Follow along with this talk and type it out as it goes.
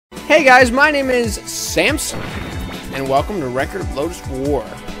Hey guys, my name is Samsonite, and welcome to Record of Lodoss War.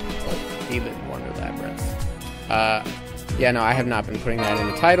 Deedlit Wonder Labyrinth. Yeah, no, I have not been putting that in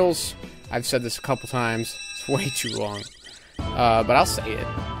the titles. I've said this a couple times. It's way too long. But I'll say it.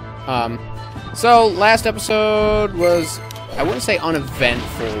 So, last episode was, I wouldn't say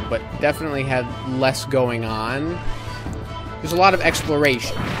uneventful, but definitely had less going on. There's a lot of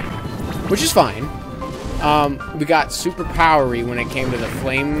exploration, which is fine. We got super powery when it came to the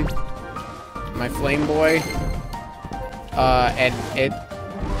flame, my flame boy. And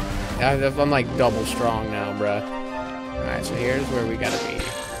I'm like double strong now, bruh. Alright, so here's where we gotta be.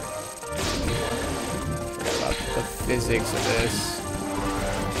 Forget about the physics of this.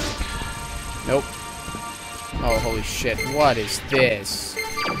 Nope. Oh, holy shit. What is this?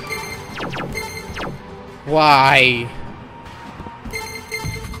 Why?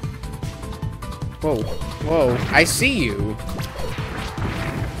 Whoa. Whoa. I see you.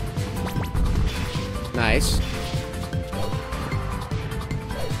 Nice.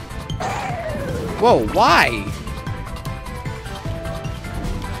 Whoa, why?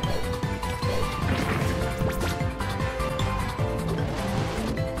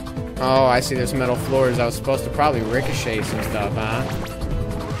 Oh, I see there's metal floors. I was supposed to probably ricochet some stuff, huh?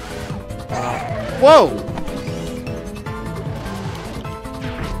 Whoa!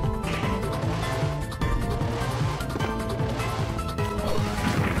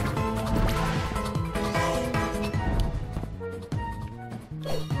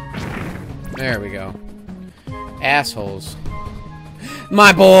 There we go. Assholes.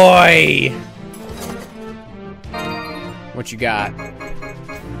 My boy! What you got?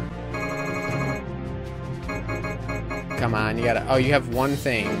 Come on, you gotta... Oh, you have one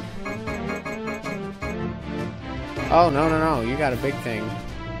thing. Oh, no, no, no. You got a big thing.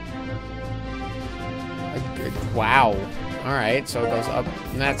 Wow. Alright, so it goes up.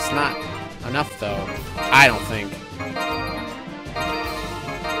 And that's not enough, though. I don't think.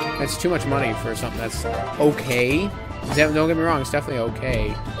 That's too much money for something that's okay. Don't get me wrong, it's definitely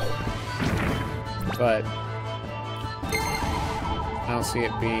okay. But I don't see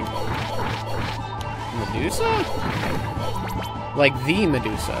it being Medusa? Like the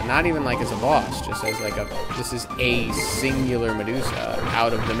Medusa, not even like as a boss, just as like a, this is a singular Medusa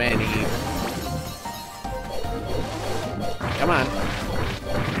out of the many. Come on.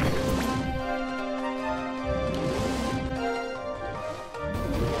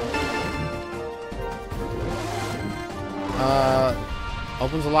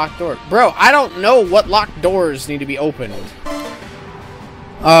 Opens a locked door. Bro, I don't know what locked doors need to be opened.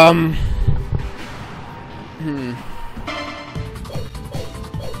 I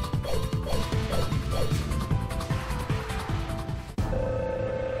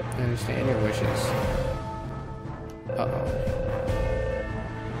understand your wishes. Uh-oh.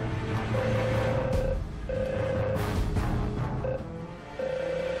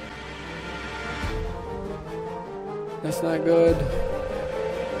 That's not good.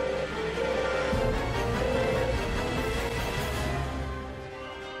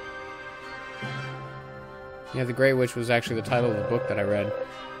 Yeah, The Grey Witch was actually the title of the book that I read.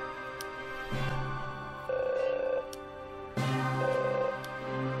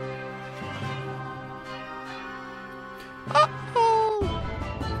 Uh-oh!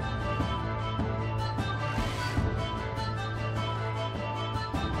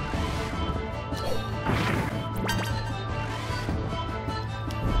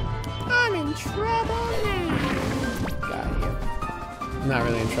 I'm in trouble now. Got you. I'm not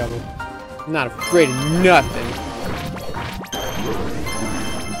really in trouble. I'm not afraid of nothing.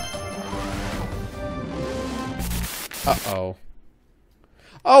 Uh-oh.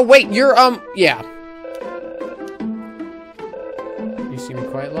 Oh, wait, you're, yeah. You seem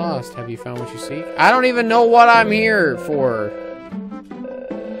quite lost. Have you found what you seek? I don't even know what I'm here for.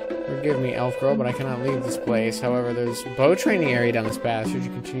 Forgive me, elf girl, but I cannot leave this place. However, there's a bow training area down this path. Should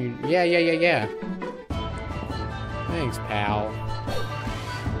you continue? Yeah. Thanks, pal.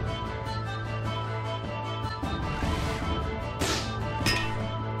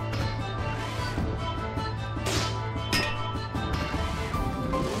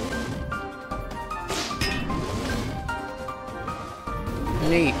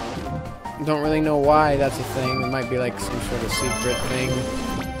 Neat. Don't really know why that's a thing. It might be like some sort of secret thing,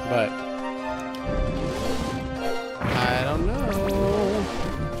 but I don't know.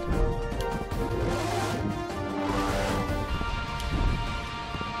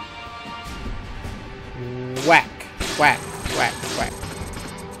 Whack, whack, whack, whack.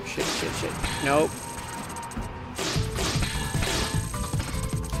 Shit. Nope.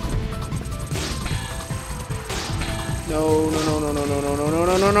 No, no, no, no, no, no, no,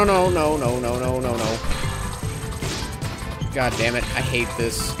 no, no, no, no, no, no, no, no, no, no, no. God damn it, I hate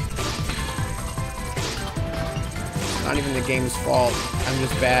this. Not even the game's fault. I'm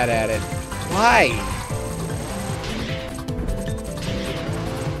just bad at it. Why?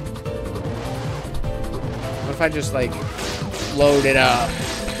 What if I just, like, load it up?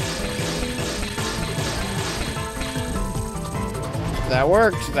 That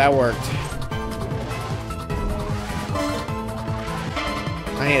worked. That worked.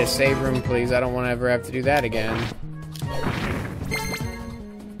 I need a save room, please. I don't want to ever have to do that again.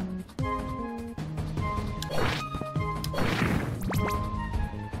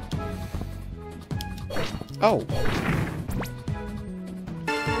 Oh.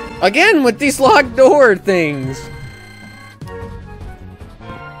 Again with these locked door things.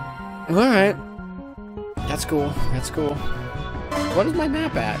 Alright. That's cool. That's cool. What is my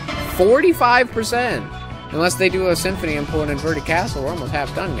map at? 45%! Unless they do a symphony and pull an inverted castle, we're almost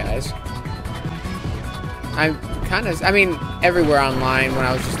half done, guys. I'm kind of... I mean, everywhere online, when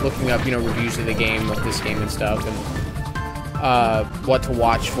I was just looking up, you know, reviews of the game, of this game and stuff, and what to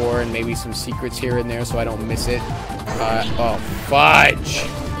watch for, and maybe some secrets here and there so I don't miss it. Oh, fudge!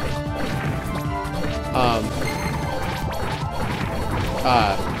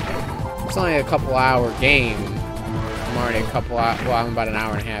 It's only a couple-hour game. I'm already I'm about an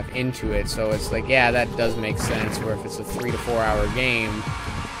hour and a half into it, so it's like, yeah, that does make sense, where if it's a 3 to 4 hour game,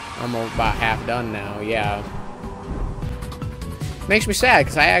 I'm about half done now, yeah. Makes me sad,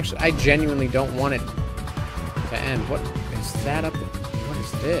 because I genuinely don't want it to end. What is that up there? What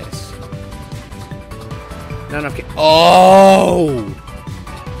is this? Not enough. Oh!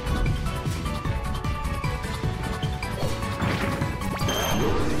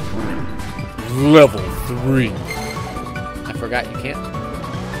 Level 3. I forgot you can't.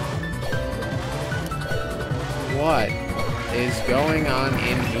 What is going on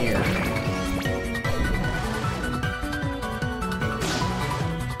in here?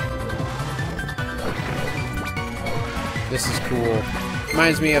 This is cool.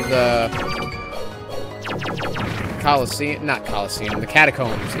 Reminds me of the Colosseum, not Colosseum, the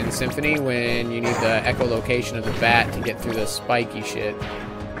Catacombs in Symphony, when you need the echolocation of the bat to get through the spiky shit.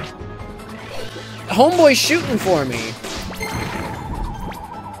 Homeboy's shooting for me.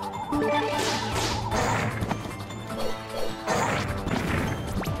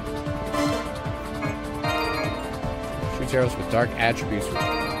 Shoots arrows with dark attributes.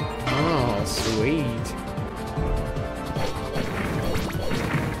 Oh, sweet.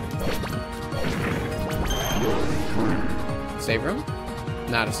 Save room?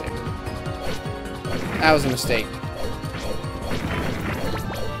 Not a save room. That was a mistake.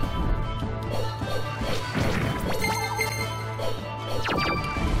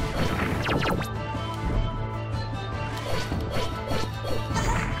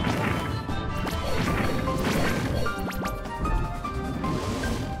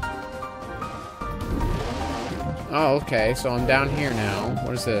 Oh, okay, so I'm down here now.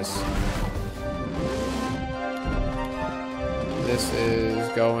 What is this? This is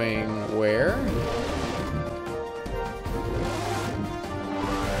going where?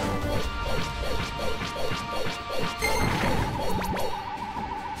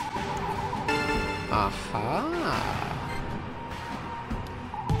 Aha!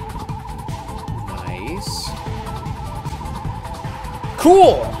 Nice.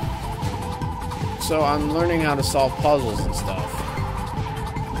 Cool! So I'm learning how to solve puzzles and stuff.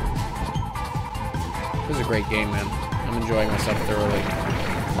 This is a great game, man. I'm enjoying myself thoroughly.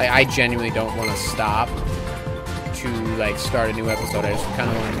 Like, I genuinely don't want to stop to, like, start a new episode. I just kind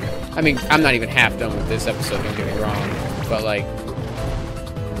of want to... I mean, I'm not even half done with this episode, don't get me wrong. But, like...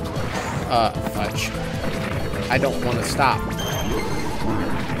 fudge. I don't want to stop.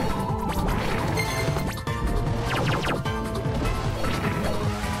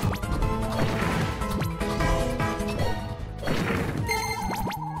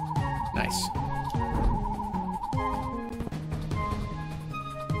 Nice.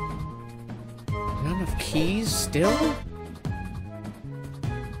 Not enough keys still?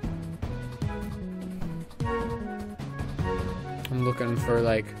 I'm looking for,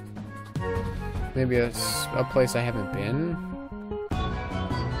 like, maybe a place I haven't been.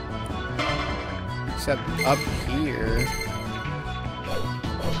 Except up here.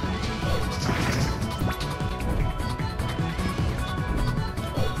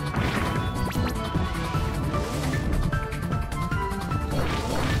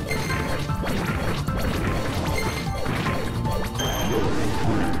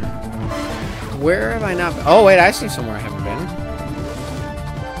 Where have I not been? Oh, wait, I see somewhere I haven't been.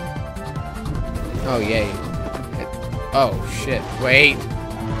 Oh, yay. Oh, shit. Wait.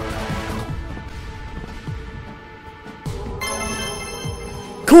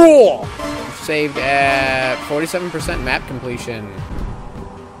 Cool! Saved at 47% map completion.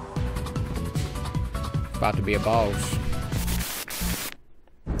 About to be a boss.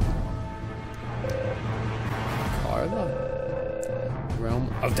 Carla?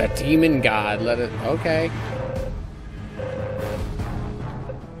 Realm of the Demon God. Let it... Okay.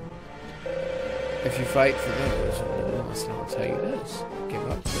 If you fight for this, I'll tell you this.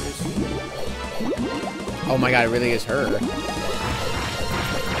 Give up for this. Oh my god, it really is her.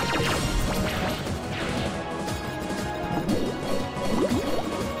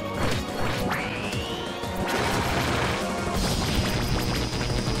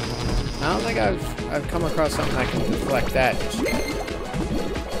 I don't think I've come across something that can deflect that just yet.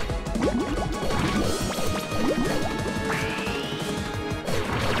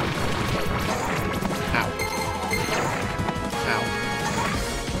 Ow. Ow.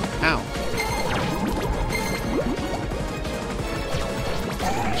 Ow.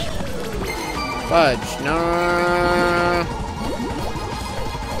 Fudge. No.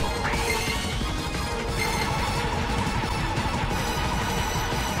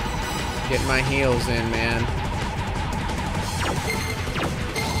 Get my heels in, man.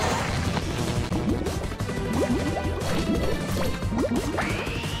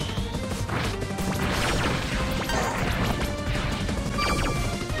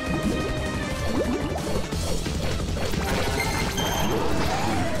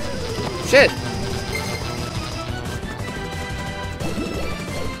 Shit!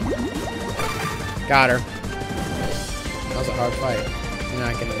 Got her. That was a hard fight. You're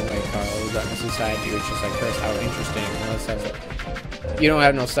not getting away, Carl. The darkness inside you is just like Chris. How interesting. Let's have a... You don't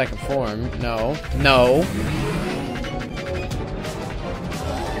have no second form. No. No.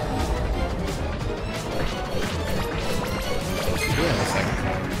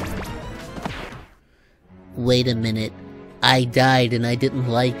 Wait a minute. I died and I didn't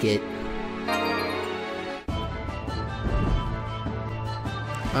like it.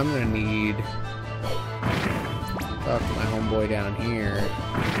 I'm gonna need... Talk to my homeboy down here.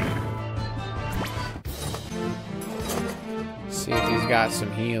 See if he's got some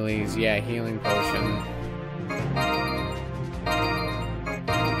healies. Yeah, healing potion.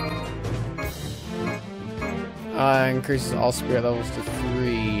 Increases all spirit levels to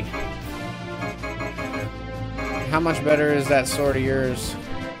 3. How much better is that sword of yours?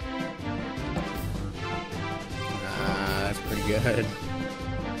 That's pretty good.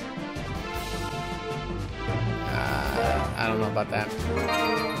 I don't know about that.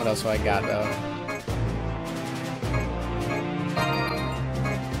 What else do I got, though?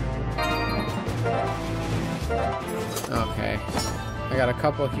 Okay. I got a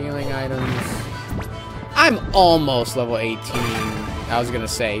couple healing items. I'm almost level 18. I was gonna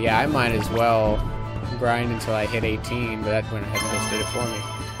say, yeah, I might as well grind until I hit 18, but that went ahead and just did it for me.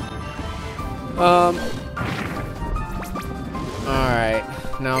 Alright.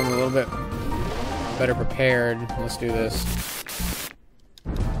 Now I'm a little bit better prepared. Let's do this.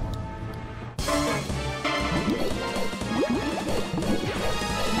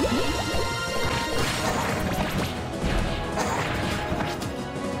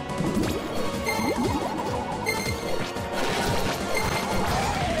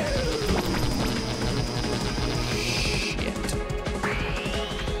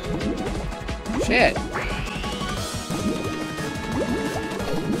 Shit.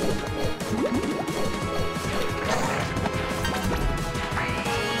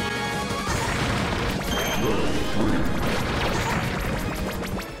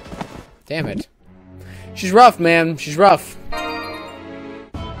 Damn it. She's rough, man. She's rough.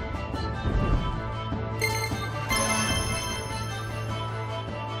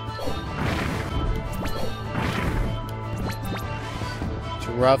 It's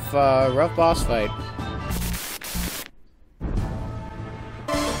a rough boss fight.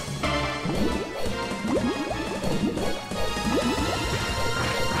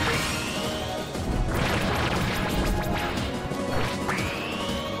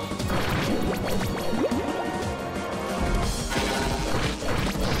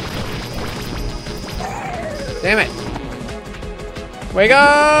 Damn it! Wake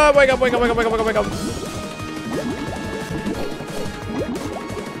up! Wake up! Wake up! Wake up! Wake up! Wake up! Wake up!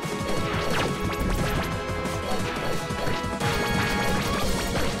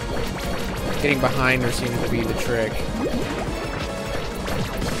 Getting behind her seems to be the trick.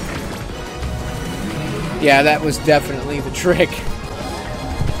 Yeah, that was definitely the trick.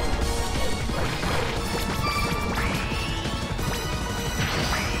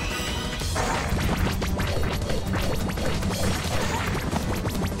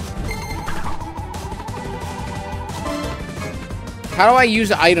 How do I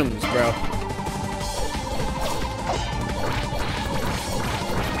use items, bro?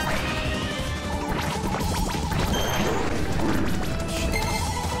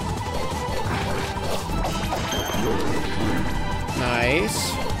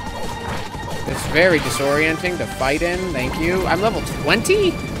 Nice. It's very disorienting to fight in. Thank you. I'm level 20?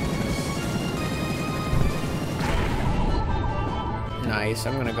 Nice.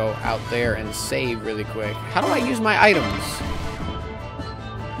 I'm gonna go out there and save really quick. How do I use my items?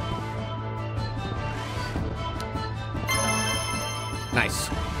 Nice.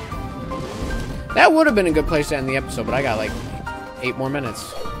 That would have been a good place to end the episode, but I got like 8 more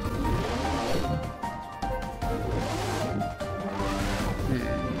minutes.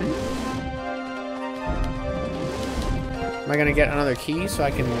 Am I gonna get another key so I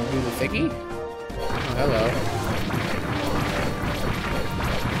can do the thingy? Oh, hello.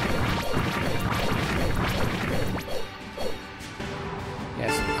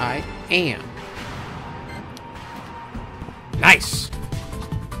 Yes, I am. Nice!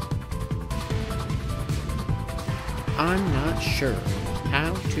 I'm not sure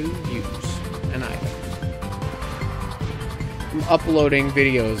how to use an item. I'm uploading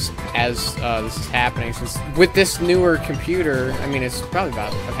videos as this is happening. Since with this newer computer, I mean, it's probably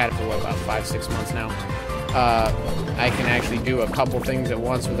about, I've had it for what, about 5-6 months now. I can actually do a couple things at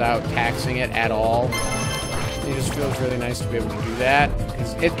once without taxing it at all. It just feels really nice to be able to do that.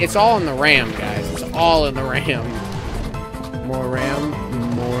 It's all in the RAM, guys. It's all in the RAM. More RAM,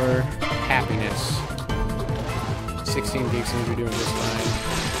 more happiness. 16 gigs seems to be doing just fine.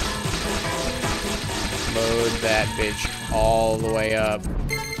 Load that bitch all the way up.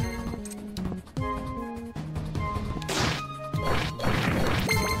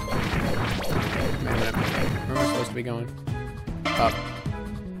 Man, where am I supposed to be going? Up.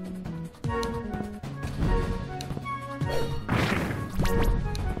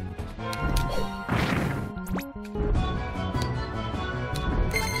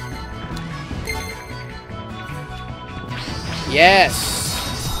 Yes!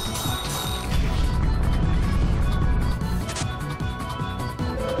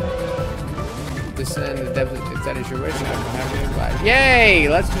 Descend the depth if that is your wish. Yay!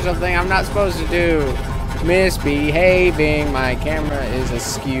 Let's do something I'm not supposed to do. Misbehaving. My camera is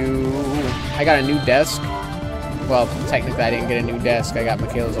askew. I got a new desk. Well, technically I didn't get a new desk. I got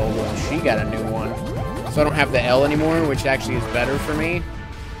Michaela's old one. She got a new one. So I don't have the L anymore, which actually is better for me.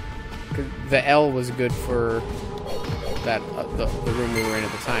 'Cause the L was good for that the room we were in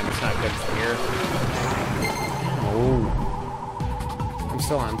at the time. It's not good for here. Oh. I'm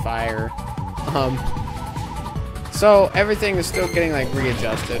still on fire. So everything is still getting like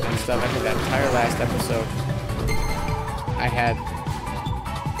readjusted and stuff. I think that entire last episode I had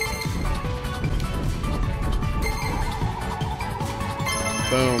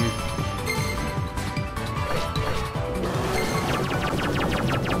boom.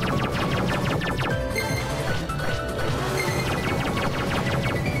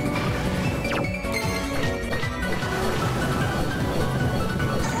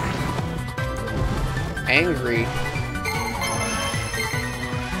 Angry.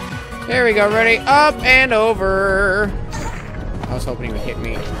 There we go, ready, up and over. I was hoping he would hit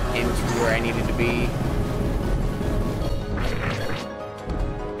me into where I needed to be.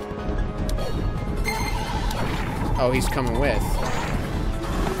 Oh, he's coming with.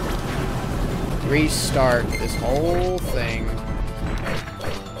 Restart this whole thing.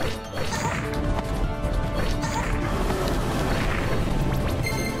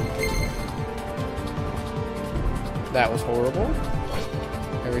 That was horrible.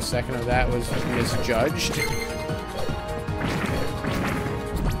 Every second of that was misjudged.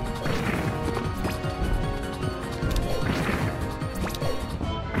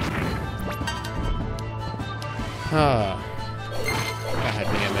 Ah. God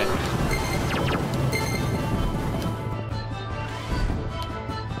damn it.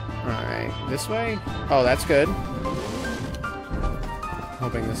 Alright, this way? Oh, that's good.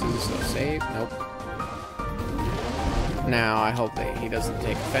 Hoping this is so safe. Nope. Now, I hope that he doesn't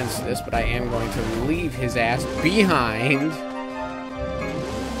take offense to this, but I am going to leave his ass behind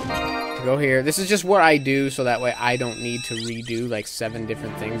to go here. This is just what I do, so that way I don't need to redo like 7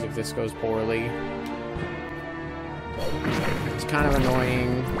 different things if this goes poorly. It's kind of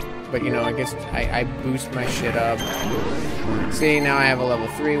annoying, but you know, I guess I boost my shit up. See, now I have a level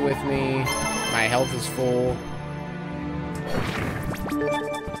 3 with me. My health is full.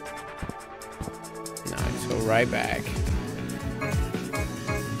 Now I just go right back.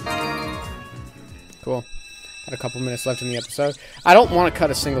 Cool. Got a couple minutes left in the episode. I don't want to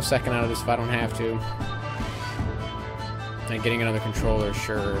cut a single second out of this if I don't have to. And getting another controller,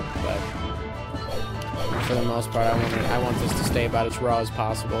 sure, but for the most part, I want this to stay about as raw as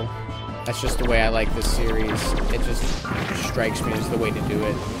possible. That's just the way I like this series. It just strikes me as the way to do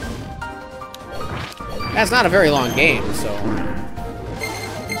it. That's not a very long game, so...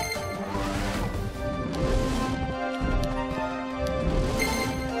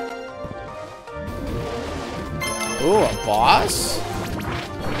 Ooh, a boss?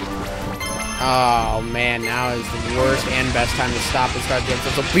 Oh, man, now is the worst and best time to stop and start the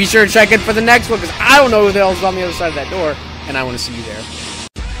episode. So be sure to check in for the next one, because I don't know who the hell's on the other side of that door, and I want to see you there.